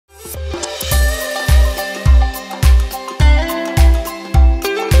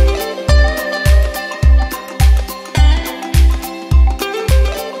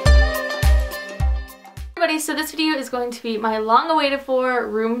video is going to be my long awaited for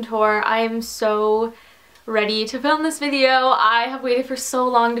room tour. I am so ready to film this video. I have waited for so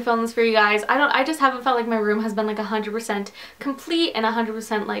long to film this for you guys. I just haven't felt like my room has been like 100% complete and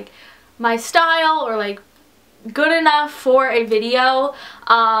 100% like my style or like good enough for a video.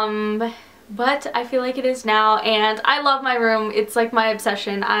 But I feel like it is now, and I love my room. It's like my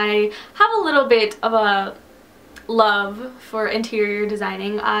obsession. I have a little bit of a love for interior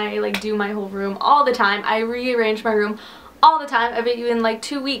designing. I like do my whole room all the time. I rearrange my room all the time. I bet you in like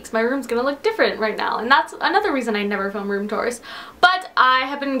 2 weeks my room's gonna look different right now, and that's another reason I never film room tours. But I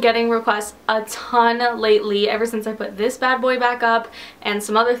have been getting requests a ton lately ever since I put this bad boy back up and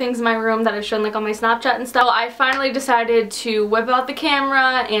some other things in my room that I've shown like on my Snapchat and stuff. So I finally decided to whip out the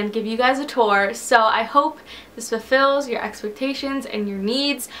camera and give you guys a tour. So I hope this fulfills your expectations and your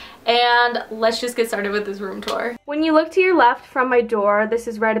needs, and let's just get started with this room tour. When you look to your left from my door, this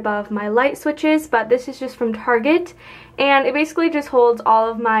is right above my light switches, but this is just from Target, and it basically just holds all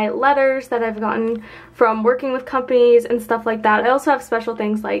of my letters that I've gotten from working with companies and stuff like that. I also have special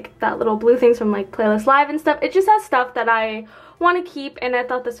things like that little blue things from like Playlist Live and stuff. It just has stuff that I want to keep, and I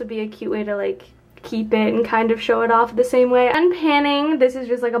thought this would be a cute way to like keep it and kind of show it off the same way. Unpanning, this is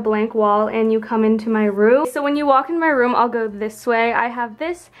just like a blank wall and you come into my room. So when you walk in my room, I'll go this way. I have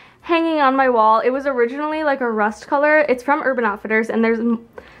this hanging on my wall. It was originally like a rust color. It's from Urban Outfitters, and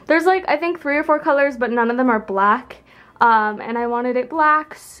there's like I think 3 or 4 colors, but none of them are black. And I wanted it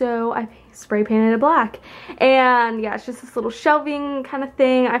black, so I spray painted it black. And yeah, it's just this little shelving kind of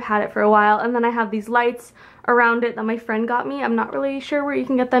thing. I've had it for a while, and then I have these lights around it that my friend got me. I'm not really sure where you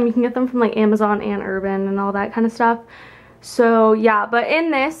can get them. You can get them from like Amazon and Urban and all that kind of stuff. So yeah, but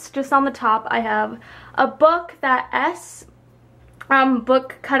in this, just on the top, I have a book, that S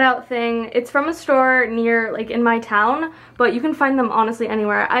book cutout thing. It's from a store near like in my town, but you can find them honestly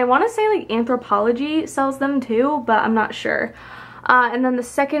anywhere. I want to say like Anthropology sells them too, but I'm not sure. And then the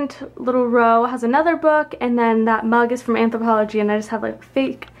second little row has another book, and then that mug is from Anthropology, and I just have like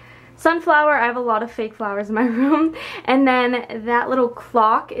fake sunflower. I have a lot of fake flowers in my room. And then that little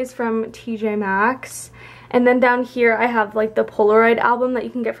clock is from TJ Maxx. And then down here I have like the Polaroid album that you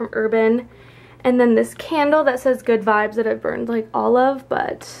can get from Urban. And then this candle that says Good Vibes that I've burned like all of,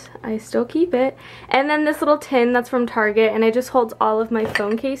 but I still keep it. And then this little tin that's from Target, and it just holds all of my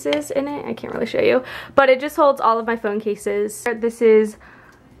phone cases in it. I can't really show you, but it just holds all of my phone cases. This is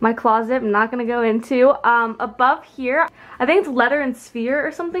my closet. I'm not gonna go into. Above here, I think it's Letter and Sphere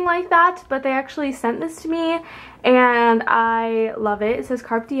or something like that, but they actually sent this to me and I love it. It says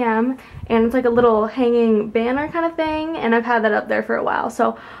Carpe Diem, and it's like a little hanging banner kind of thing, and I've had that up there for a while,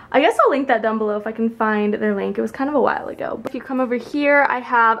 so I guess I'll link that down below if I can find their link. It was kind of a while ago. But if you come over here, I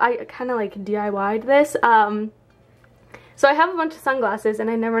kind of like DIY'd this. So I have a bunch of sunglasses and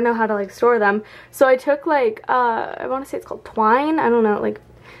I never know how to like store them, so I took like I want to say it's called twine, I don't know, like,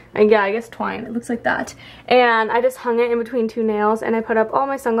 yeah, I guess twine. It looks like that. And I just hung it in between 2 nails, and I put up all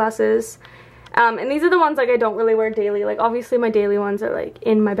my sunglasses. And these are the ones like I don't really wear daily. Like obviously my daily ones are like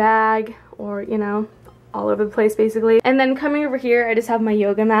in my bag or, you know, all over the place basically. And then coming over here, I just have my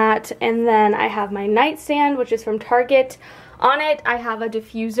yoga mat, and then I have my nightstand, which is from Target. On it, I have a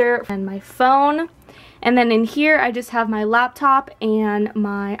diffuser and my phone. And then in here, I just have my laptop and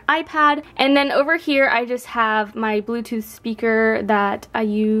my iPad. And then over here, I just have my Bluetooth speaker that I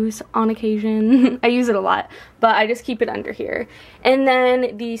use on occasion. I use it a lot, but I just keep it under here. And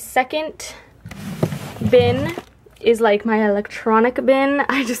then the second bin is like my electronic bin.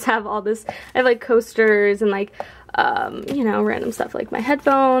 I just have all this, I have like coasters and like, you know, random stuff like my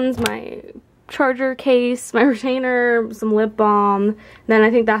headphones, my charger case, my retainer, some lip balm. Then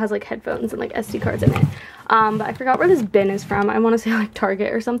I think that has like headphones and like SD cards in it. But I forgot where this bin is from. I want to say like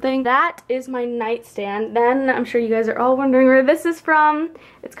Target or something. That is my nightstand. Then I'm sure you guys are all wondering where this is from.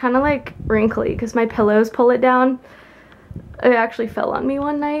 It's kind of like wrinkly because my pillows pull it down. It actually fell on me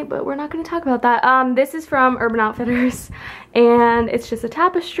one night, but we're not going to talk about that. This is from Urban Outfitters, and it's just a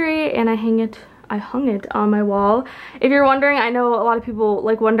tapestry, and I hung it on my wall. If you're wondering, I know a lot of people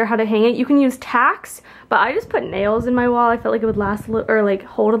like wonder how to hang it. You can use tacks, but I just put nails in my wall. I felt like it would last a little, or like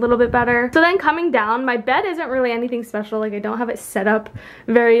hold a little bit better. So then coming down, my bed isn't really anything special. Like I don't have it set up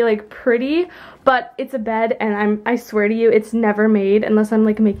very like pretty, but it's a bed, and I swear to you, it's never made unless I'm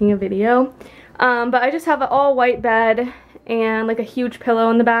like making a video. But I just have an all white bed and like a huge pillow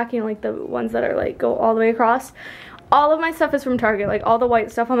in the back, you know, like the ones that are like go all the way across. All of my stuff is from Target. Like all the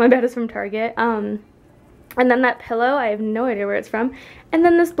white stuff on my bed is from Target. And then that pillow, I have no idea where it's from. And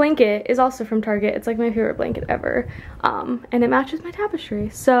then this blanket is also from Target. It's like my favorite blanket ever. And it matches my tapestry.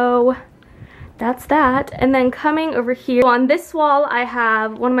 So that's that. And then coming over here, on this wall I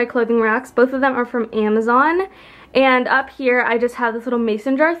have one of my clothing racks. Both of them are from Amazon. And up here I just have this little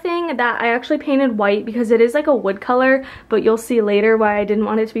mason jar thing that I actually painted white because it is like a wood color, but you'll see later why I didn't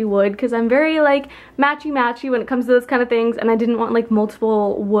want it to be wood, because I'm very like matchy-matchy when it comes to those kind of things, and I didn't want like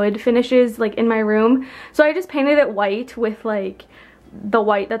multiple wood finishes like in my room. So I just painted it white with like the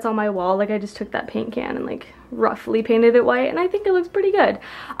white that's on my wall. Like I just took that paint can and like roughly painted it white, and I think it looks pretty good.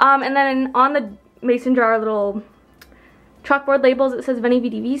 And then on the mason jar little chalkboard labels, it says VENI,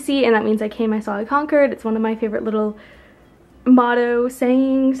 VIDI, VICI, and that means I came, I saw, I conquered. It's one of my favorite little motto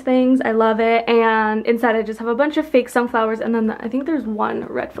sayings things. I love it. And inside I just have a bunch of fake sunflowers, and then I think there's one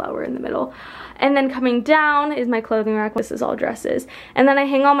red flower in the middle. And then coming down is my clothing rack. This is all dresses. And then I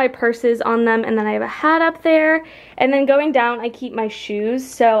hang all my purses on them, and then I have a hat up there. And then going down I keep my shoes.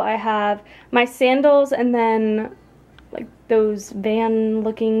 So I have my sandals and then like those van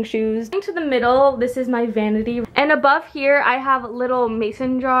looking shoes. Going to the middle, this is my vanity. And above here I have little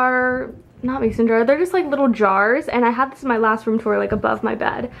mason jar, not mason jar, they're just like little jars, and I had this in my last room tour like above my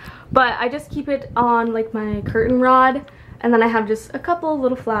bed, but I just keep it on like my curtain rod. And then I have just a couple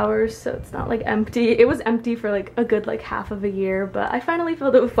little flowers, so it's not like empty. It was empty for like a good like half of a year, but I finally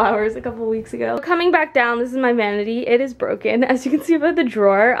filled it with flowers a couple weeks ago. Coming back down, this is my vanity. It is broken, as you can see by the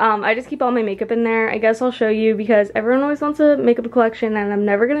drawer. I just keep all my makeup in there. I guess I'll show you because everyone always wants a makeup collection, and I'm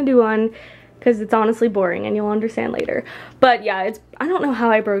never gonna do one because it's honestly boring, and you'll understand later. But yeah, I don't know how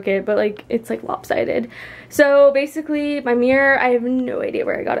I broke it, but like it's like lopsided. So basically my mirror, I have no idea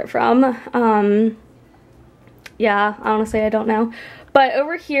where I got it from. Yeah, honestly, I don't know. But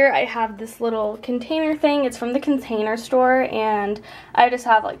over here, I have this little container thing. It's from the Container Store, and I just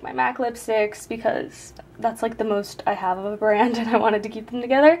have like my MAC lipsticks because that's like the most I have of a brand, and I wanted to keep them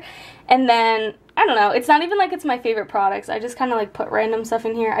together. And then, I don't know, it's not even like it's my favorite products. I just kind of like put random stuff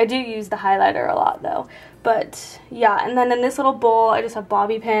in here. I do use the highlighter a lot though. But yeah, and then in this little bowl, I just have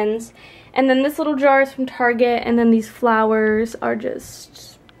bobby pins. And then this little jar is from Target, and then these flowers are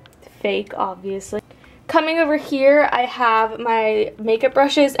just fake, obviously. Coming over here, I have my makeup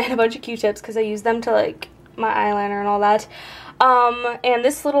brushes and a bunch of Q-tips because I use them to like my eyeliner and all that. And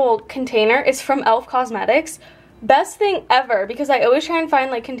this little container is from e.l.f. Cosmetics. Best thing ever, because I always try and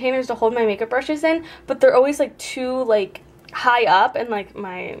find like containers to hold my makeup brushes in, but they're always like too like high up, and like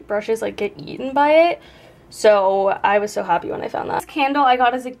my brushes like get eaten by it. So I was so happy when I found that. This candle I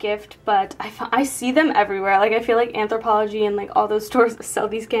got as a gift, but I see them everywhere. Like I feel like Anthropologie and like all those stores sell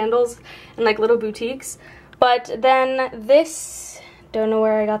these candles in like little boutiques. But then this, don't know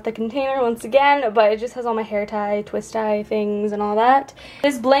where I got the container once again, but it just has all my hair tie, twist tie things and all that.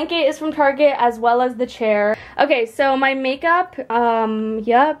 This blanket is from Target, as well as the chair. Okay, so my makeup,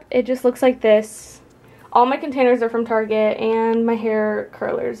 yep, it just looks like this. All my containers are from Target, and my hair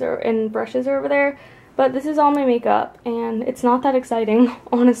curlers and brushes are over there. But this is all my makeup, and it's not that exciting,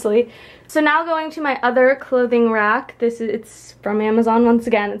 honestly. So now going to my other clothing rack. It's from Amazon once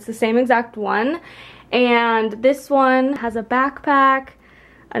again. It's the same exact one. And this one has a backpack,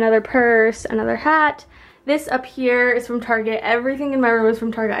 another purse, another hat. This up here is from Target. Everything in my room is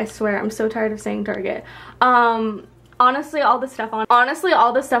from Target, I swear. I'm so tired of saying Target. Honestly, all the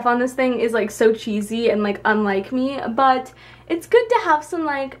stuff on this thing is like so cheesy and like unlike me, but it's good to have some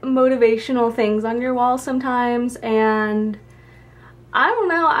like motivational things on your wall sometimes, and I don't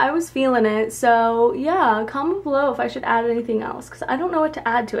know, I was feeling it. So yeah, comment below if I should add anything else, because I don't know what to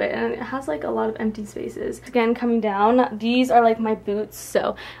add to it, and it has like a lot of empty spaces. Again, coming down, these are like my boots.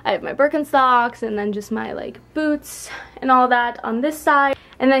 So I have my Birkenstocks and then just my like boots and all that on this side.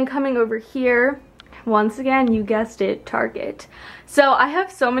 And then coming over here, once again, you guessed it, Target. So I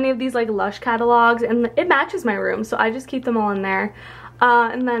have so many of these like Lush catalogs, and it matches my room, so I just keep them all in there.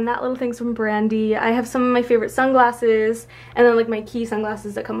 And then that little thing's from Brandy. I have some of my favorite sunglasses, and then like my key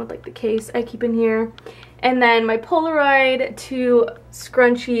sunglasses that come with like the case I keep in here. And then my Polaroid, 2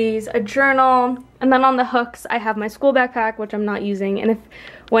 scrunchies, a journal, and then on the hooks I have my school backpack, which I'm not using. And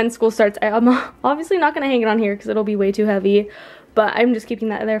when school starts, I'm obviously not going to hang it on here because it'll be way too heavy. But I'm just keeping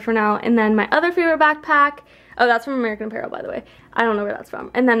that there for now. And then my other favorite backpack, oh, that's from American Apparel, by the way. I don't know where that's from.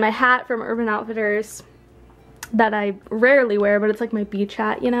 And then my hat from Urban Outfitters that I rarely wear, but it's like my beach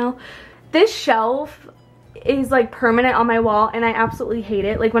hat, you know. This shelf is like permanent on my wall, and I absolutely hate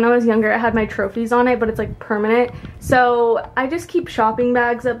it. Like when I was younger, I had my trophies on it, but it's like permanent. So I just keep shopping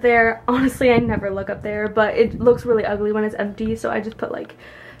bags up there. Honestly, I never look up there, but it looks really ugly when it's empty, so I just put like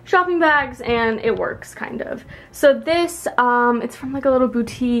shopping bags, and it works kind of. So this, it's from like a little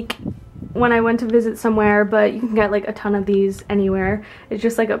boutique when I went to visit somewhere, but you can get like a ton of these anywhere. It's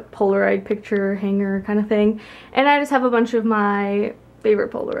just like a Polaroid picture hanger kind of thing. And I just have a bunch of my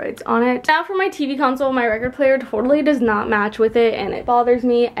favorite Polaroids on it. Now for my TV console, my record player totally does not match with it, and it bothers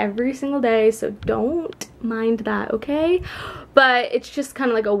me every single day, so don't mind that, okay? But it's just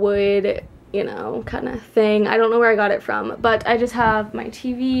kind of like a wood, you know, kind of thing. I don't know where I got it from, but I just have my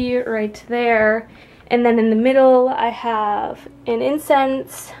TV right there, and then in the middle I have an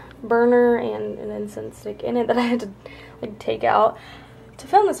incense burner and an incense stick in it that I had to like take out to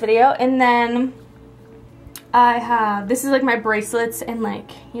film this video. And then I have, this is like my bracelets and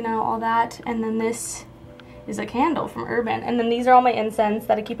like, you know, all that. And then this is a candle from Urban. And then these are all my incense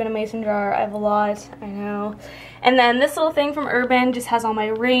that I keep in a mason jar. I have a lot, I know. And then this little thing from Urban just has all my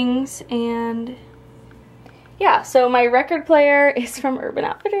rings. And yeah, so my record player is from Urban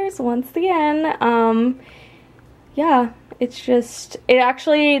Outfitters once again. Yeah, it's just, it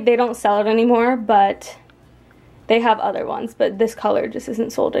actually, they don't sell it anymore, but they have other ones, but this color just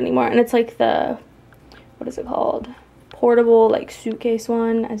isn't sold anymore. And it's like the, what is it called? Portable, like suitcase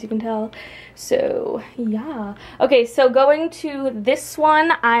one, as you can tell. So yeah. Okay, so going to this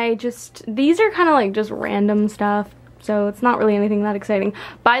one, these are kind of like just random stuff, so it's not really anything that exciting.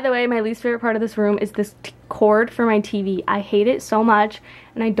 By the way, my least favorite part of this room is this cord for my TV. I hate it so much,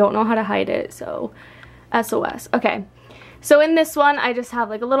 and I don't know how to hide it, so SOS. Okay, so in this one, I just have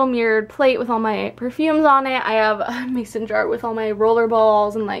like a little mirrored plate with all my perfumes on it. I have a mason jar with all my roller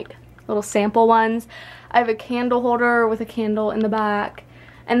balls and like little sample ones. I have a candle holder with a candle in the back.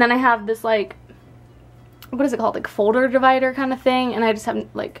 And then I have this like, what is it called? Like folder divider kind of thing. And I just have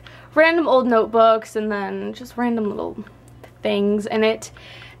like random old notebooks and then just random little things in it.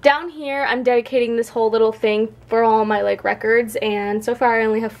 Down here, I'm dedicating this whole little thing for all my like records. And so far I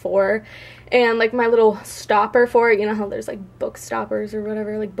only have 4. And like my little stopper for it, you know how there's like book stoppers or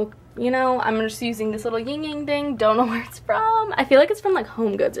whatever, like book, you know, I'm just using this little yin yang thing. Don't know where it's from. I feel like it's from like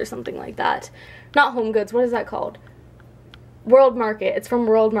Home Goods or something like that. Not Home Goods, what is that called? World Market. It's from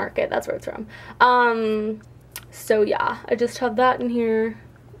World Market, that's where it's from. So yeah, I just have that in here.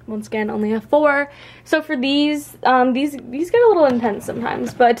 Once again, only have 4. So for these get a little intense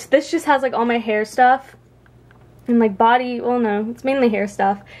sometimes, but this just has like all my hair stuff. And like body, well no, it's mainly hair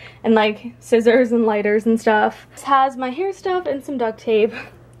stuff. And like scissors and lighters and stuff. This has my hair stuff and some duct tape.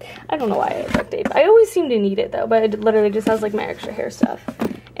 I don't know why I have duct tape. I always seem to need it though, but it literally just has like my extra hair stuff.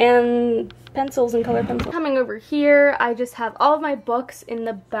 And pencils and colored pencils. Coming over here, I just have all of my books in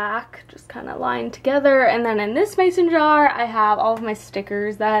the back, just kind of lined together. And then in this mason jar, I have all of my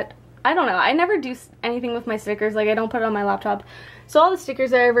stickers that, I don't know, I never do anything with my stickers. Like I don't put it on my laptop. So all the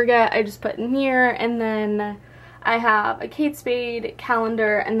stickers I ever get, I just put in here. And then I have a Kate Spade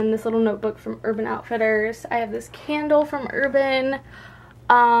calendar and then this little notebook from Urban Outfitters. I have this candle from Urban,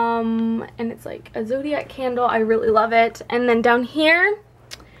 and it's like a zodiac candle. I really love it. And then down here,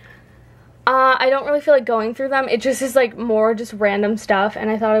 I don't really feel like going through them. It just is like more just random stuff,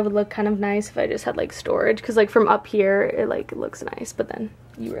 and I thought it would look kind of nice if I just had like storage, because like from up here it like looks nice, but then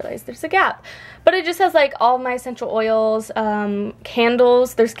you realize there's a gap. But it just has like all my essential oils,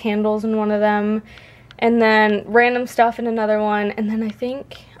 candles. There's candles in one of them. And then random stuff in another one, and then I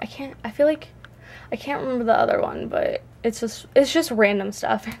think I feel like I can't remember the other one, but it's just random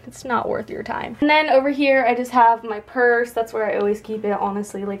stuff. It's not worth your time. And then over here I just have my purse. That's where I always keep it,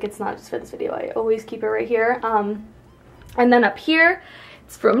 honestly. Like it's not just for this video, I always keep it right here. And then up here,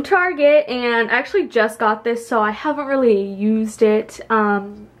 it's from Target, and I actually just got this, so I haven't really used it,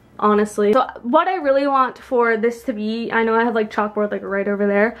 honestly. So what I really want for this to be, I know I have like chalkboard like right over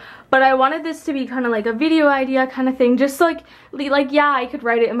there, but I wanted this to be kind of like a video idea kind of thing. Just like yeah, I could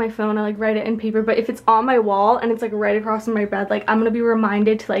write it in my phone or like write it in paper, but if it's on my wall and it's like right across from my bed, like I'm gonna be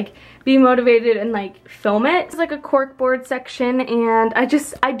reminded to like be motivated and like film it. It's like a corkboard section, and I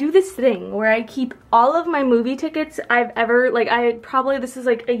do this thing where I keep all of my movie tickets I've ever, like this is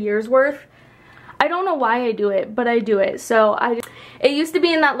like a year's worth. I don't know why I do it, but I do it. So it used to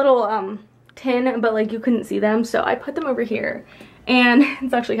be in that little tin, but like you couldn't see them, so I put them over here, and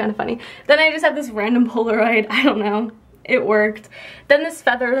it's actually kind of funny. Then I just have this random Polaroid. I don't know, it worked. Then this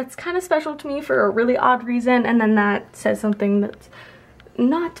feather that's kind of special to me for a really odd reason, and then that says something that's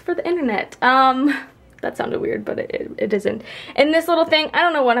not for the internet. That sounded weird, but it isn't. And this little thing, I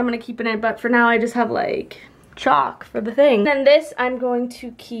don't know what I'm gonna keep in it, but for now I just have like chalk for the thing. Then this, I'm going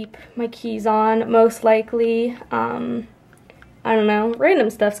to keep my keys on, most likely. I don't know, random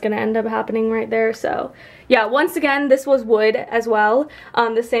stuff's gonna end up happening right there. So yeah, once again, this was wood as well,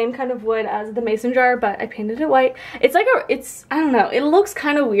 the same kind of wood as the mason jar, but I painted it white. It's like I don't know, it looks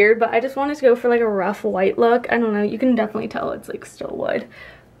kind of weird, but I just wanted to go for like a rough white look. I don't know, you can definitely tell it's like still wood,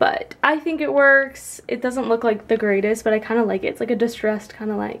 but I think it works. It doesn't look like the greatest, but I kind of like it. It's like a distressed kind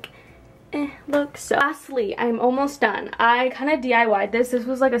of like look. So lastly, I'm almost done. I kind of DIY'd this. This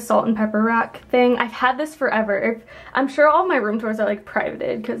was like a salt and pepper rack thing. I've had this forever. I'm sure all my room tours are like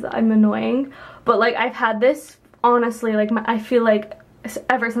privated because I'm annoying, but like I've had this honestly, like I feel like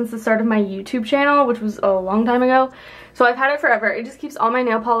ever since the start of my YouTube channel, which was a long time ago. So I've had it forever. It just keeps all my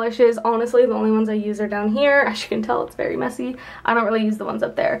nail polishes. Honestly, the only ones I use are down here. As you can tell, it's very messy. I don't really use the ones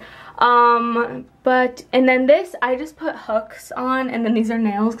up there. And then this, I just put hooks on, and then these are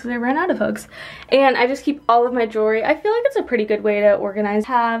nails because I ran out of hooks. And I just keep all of my jewelry. I feel like it's a pretty good way to organize.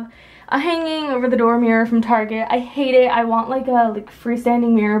 Have a hanging over the door mirror from Target. I hate it. I want like a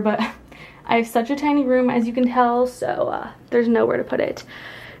freestanding mirror, but I have such a tiny room, as you can tell, so there's nowhere to put it.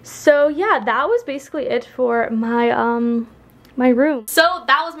 So yeah, that was basically it for my my room. So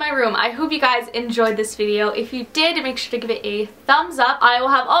that was my room. I hope you guys enjoyed this video. If you did, make sure to give it a thumbs up. I will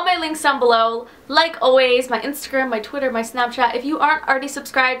have all my links down below. Like always, my Instagram, my Twitter, my Snapchat. If you aren't already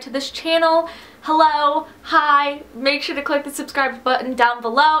subscribed to this channel, hello, hi, make sure to click the subscribe button down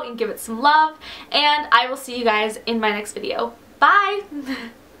below and give it some love. And I will see you guys in my next video. Bye!